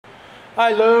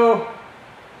Hi Lou,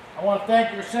 I want to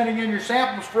thank you for sending in your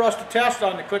samples for us to test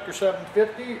on the Clicker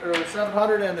 750 or the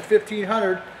 700 and the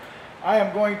 1500. I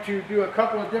am going to do a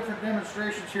couple of different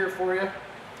demonstrations here for you.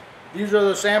 These are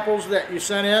the samples that you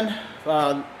sent in.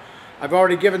 I've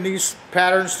already given these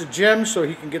patterns to Jim so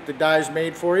he can get the dies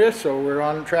made for you, so we're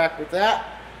on track with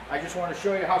that. I just want to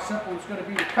show you how simple it's going to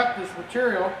be to cut this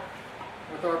material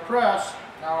with our press.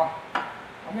 Now,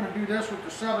 I'm going to do this with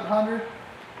the 700.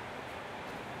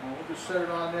 We'll just set it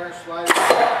on there, slide it,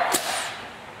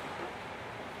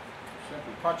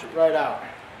 simply punch it right out.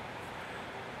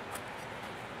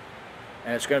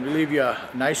 And it's going to leave you a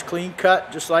nice clean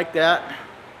cut, just like that.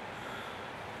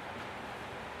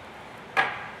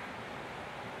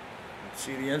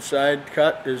 See, the inside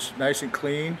cut is nice and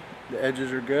clean, the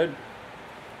edges are good.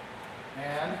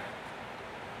 And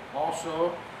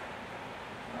also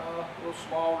a little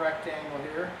small rectangle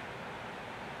here.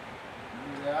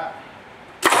 Do that.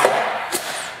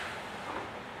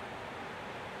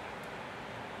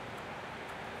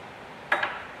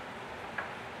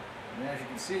 And as you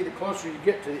can see, the closer you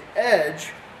get to the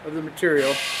edge of the material,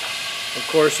 of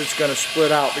course it's going to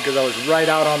split out because I was right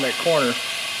out on that corner.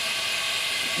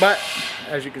 But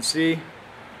as you can see,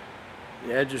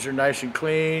 the edges are nice and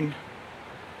clean.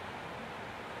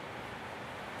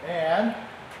 And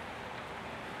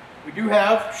we do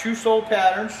have shoe sole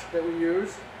patterns that we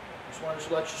use. Just wanted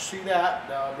to let you see that.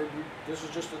 This is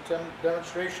just a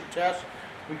demonstration test.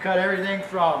 We cut everything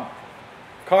from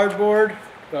cardboard,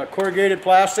 corrugated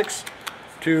plastics,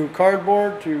 to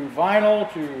cardboard, to vinyl,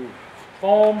 to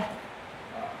foam,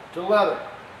 to leather.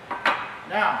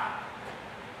 Now,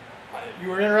 you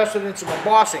were interested in some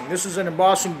embossing. This is an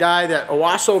embossing die that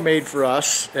Owasso made for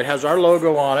us. It has our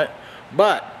logo on it,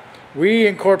 but we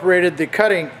incorporated the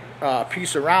cutting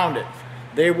piece around it.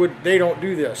 They don't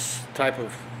do this type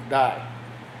of die.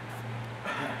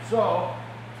 So,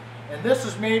 and this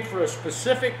is made for a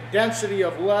specific density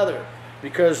of leather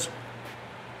because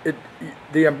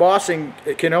the embossing,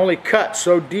 it can only cut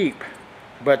so deep,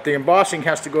 but the embossing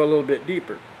has to go a little bit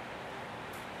deeper.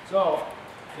 So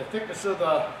the thickness of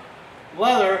the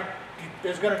leather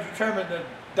is going to determine the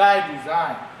die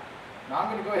design. Now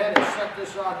I'm going to go ahead and set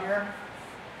this on here.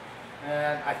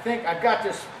 And I think I've got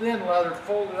this thin leather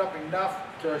folded up enough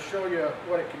to show you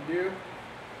what it can do.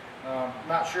 I'm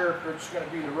not sure if it's going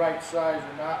to be the right size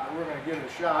or not, but we're going to give it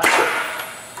a shot.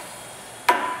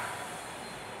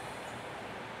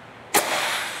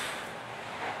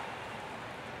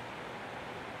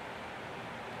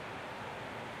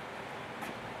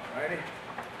 Alrighty.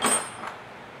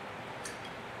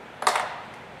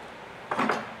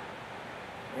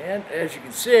 And as you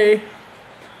can see,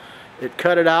 it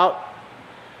cut it out.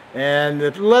 And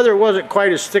the leather wasn't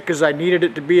quite as thick as I needed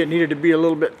it to be. It needed to be a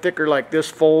little bit thicker like this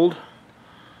fold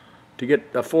to get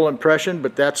a full impression,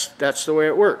 but that's the way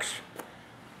it works.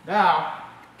 Now,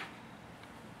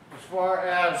 as far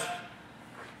as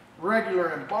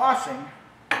regular embossing,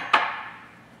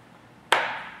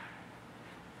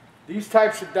 these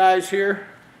types of dies here,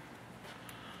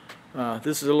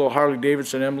 this is a little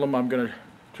Harley-Davidson emblem. I'm going to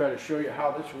try to show you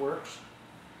how this works.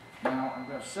 Now I'm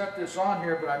going to set this on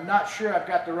here, but I'm not sure I've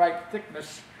got the right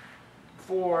thickness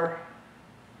for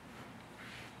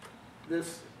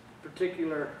this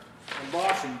particular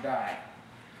embossing die.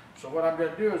 So what I'm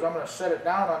going to do is I'm going to set it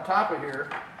down on top of here,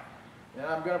 and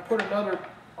I'm going to put another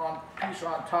piece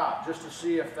on top just to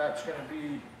see if that's going to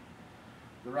be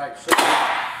the right size.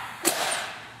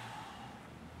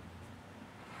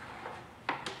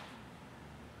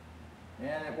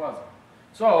 And it wasn't.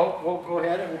 So we'll go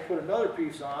ahead and we'll put another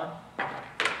piece on.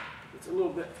 It's a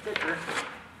little bit thicker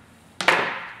to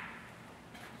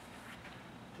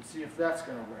see if that's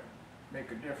going to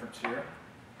make a difference here.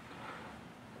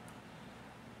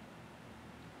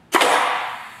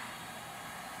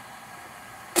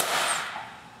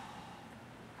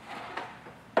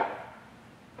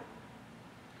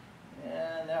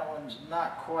 And that one's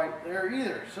not quite there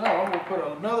either. So we'll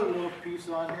put another little piece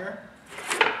on here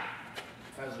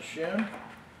as a shim.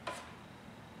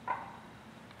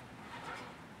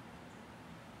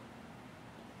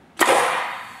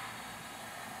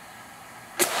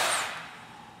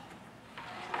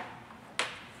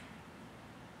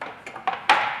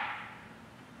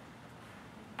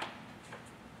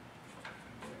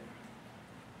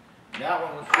 That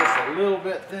one was just a little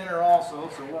bit thinner also,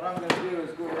 so what I'm going to do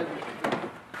is go ahead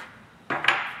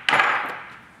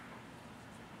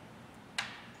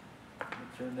and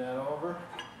turn that over.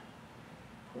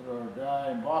 Put our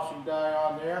die, embossing die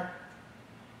on there.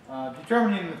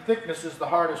 Determining the thickness is the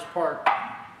hardest part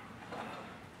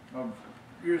of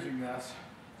using this,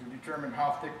 to determine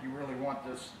how thick you really want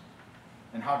this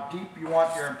and how deep you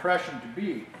want your impression to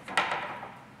be.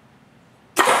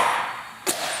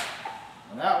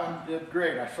 And that one did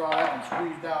great. I saw that one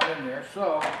squeeze down in there,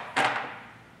 so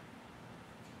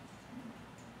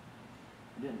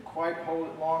didn't quite hold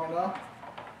it long enough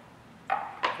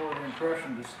for the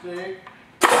impression to stay.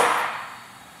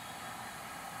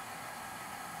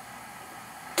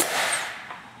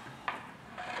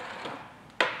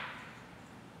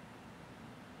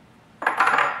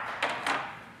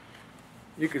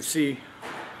 You can see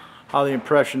how the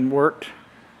impression worked.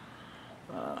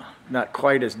 Not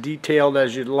quite as detailed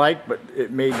as you'd like, but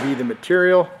it may be the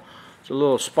material. It's a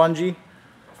little spongy,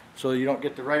 so you don't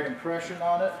get the right impression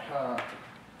on it.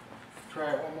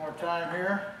 Try it one more time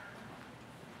here,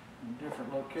 in a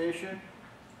different location.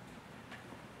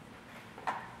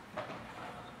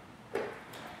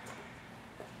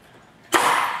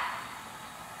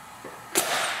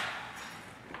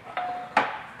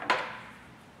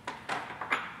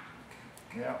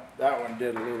 Yeah, that one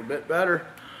did a little bit better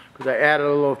because I added a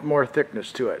little more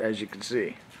thickness to it, as you can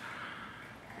see.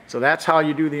 So that's how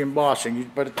you do the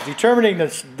embossing. But determining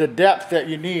the depth that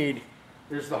you need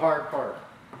is the hard part.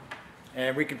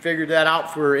 And we can figure that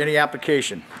out for any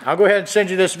application. I'll go ahead and send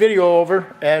you this video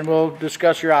over and we'll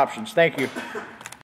discuss your options. Thank you.